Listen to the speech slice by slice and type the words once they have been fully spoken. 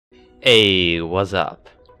Hey, what's up?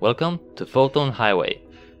 Welcome to Photon Highway.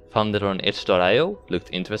 Found it on itch.io, looked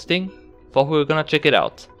interesting, thought we were gonna check it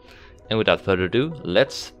out. And without further ado,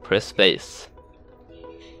 let's press space.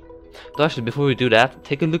 So actually, before we do that,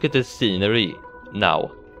 take a look at the scenery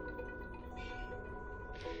now.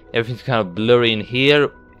 Everything's kind of blurry in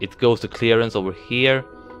here, it goes to clearance over here.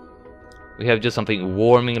 We have just something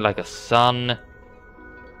warming like a sun.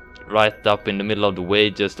 Right up in the middle of the way,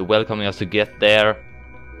 just welcoming us to get there.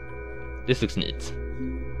 This looks neat.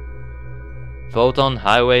 Photon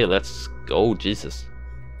Highway, let's go, Jesus.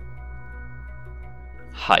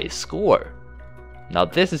 High score. Now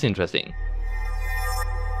this is interesting.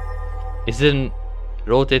 Is it in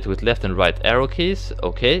rotate with left and right arrow keys?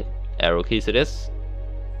 Okay, arrow keys it is.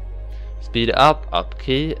 Speed up, up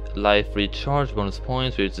key, life recharge, bonus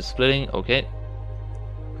points, reduces splitting, okay.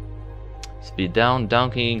 Speed down,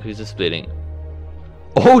 down key increases splitting.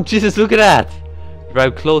 Oh Jesus, look at that!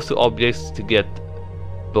 Drive close to objects to get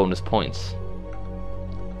bonus points.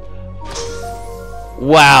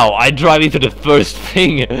 Wow, I drive into the first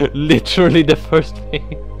thing! Literally the first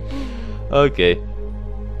thing. Okay.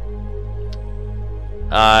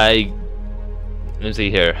 Let me see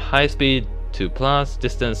here. High speed 2+,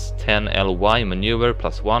 distance 10 ly, maneuver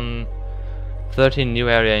 +1, 13 new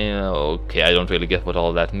area. Okay, I don't really get what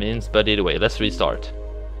all that means, but either way, let's restart.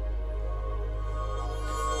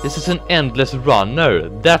 This is an endless runner.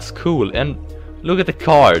 That's cool. And look at the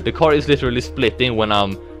car. The car is literally splitting when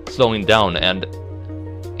I'm slowing down, and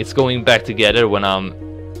it's going back together when I'm...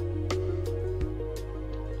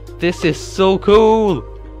 This is so cool.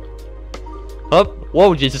 Up.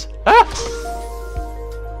 Whoa, Jesus. Ah!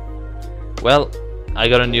 Well, I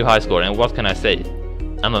got a new high score, and what can I say?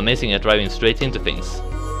 I'm amazing at driving straight into things.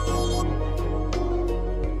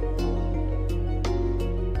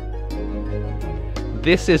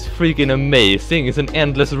 This is freaking amazing. It's an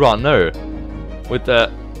endless runner with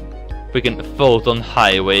a freaking Photon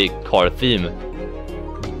Highway car theme.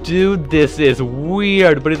 Dude, this is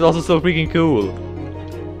weird, but it's also so freaking cool.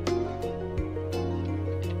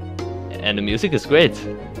 And the music is great.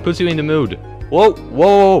 Puts you in the mood. Whoa,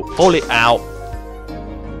 whoa, holy ow.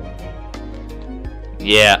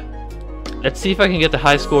 Yeah. Let's see if I can get the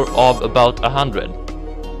high score of about 100.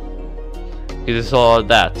 Because you saw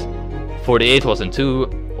that 48 wasn't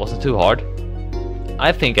too hard.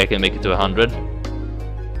 I think I can make it to 100.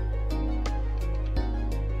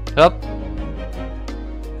 Up.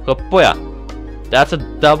 Up, boya. That's a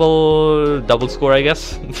double score, I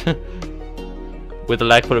guess. With a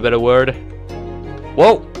lack for a better word.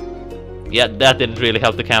 Whoa! Yeah, that didn't really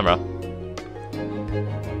help the camera.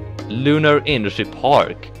 Lunar Industry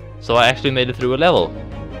Park. So I actually made it through a level.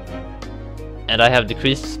 And I have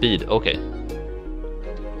decreased speed, okay.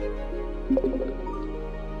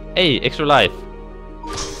 Hey, extra life.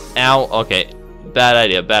 Ow, okay. Bad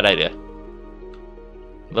idea, bad idea.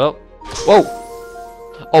 Well, whoa!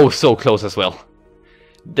 Oh, so close as well.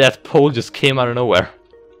 That pole just came out of nowhere.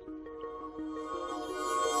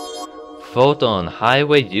 Photon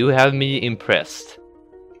Highway, you have me impressed.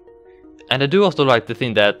 And I do also like the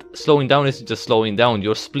thing that slowing down isn't just slowing down,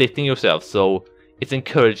 you're splitting yourself, so it's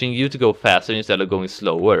encouraging you to go faster instead of going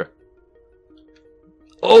slower.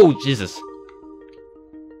 Oh, Jesus!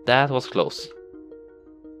 That was close.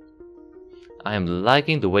 I am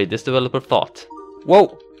liking the way this developer thought.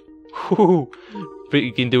 Whoa!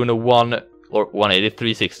 Freaking doing a 180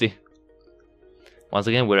 360. Once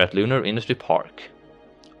again, we're at Lunar Industry Park.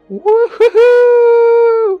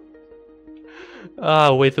 Woohoo!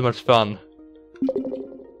 Ah, way too much fun.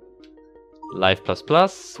 Life ++,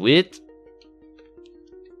 sweet.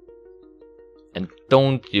 And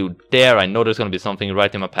don't you dare, I know there's gonna be something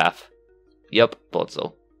right in my path. Yep, thought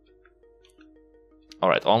so.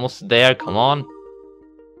 Alright, almost there, come on.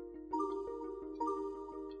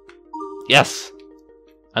 Yes!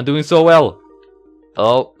 I'm doing so well!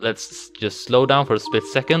 Oh, let's just slow down for a split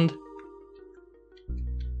second.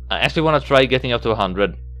 I actually want to try getting up to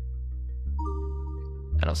 100.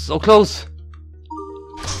 And I'm so close!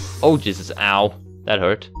 Oh Jesus, ow. That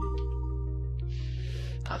hurt.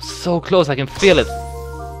 I'm so close, I can feel it.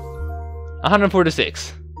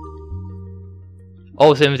 146.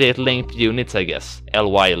 Oh, 78 length units, I guess.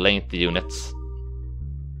 LY length units.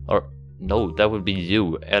 Or, no, that would be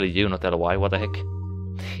U. LU, not LY, what the heck.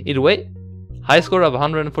 Either way, high score of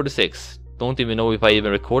 146. Don't even know if I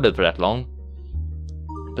even recorded for that long.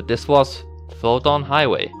 But this was Photon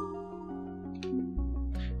Highway.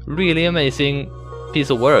 Really amazing piece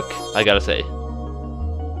of work, I gotta say.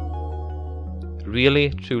 Really,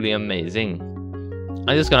 truly amazing.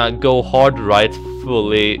 I'm just gonna go hard right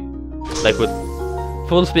fully, like with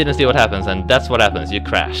full speed and see what happens, and that's what happens, you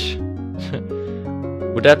crash.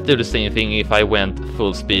 Would that do the same thing if I went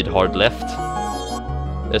full speed hard left?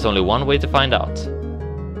 There's only one way to find out.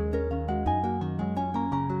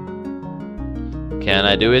 Can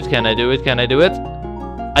I do it? Can I do it? Can I do it?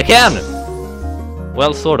 I can!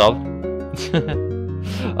 Well, sort of.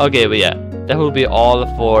 Okay, but yeah, that will be all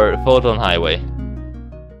for Photon Highway.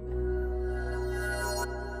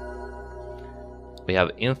 We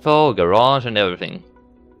have info, garage, and everything.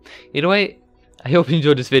 Either way, I hope you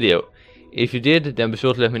enjoyed this video. If you did, then be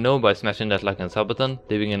sure to let me know by smashing that like and sub button,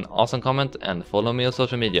 leaving an awesome comment, and follow me on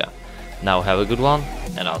social media. Now have a good one,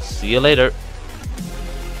 and I'll see you later.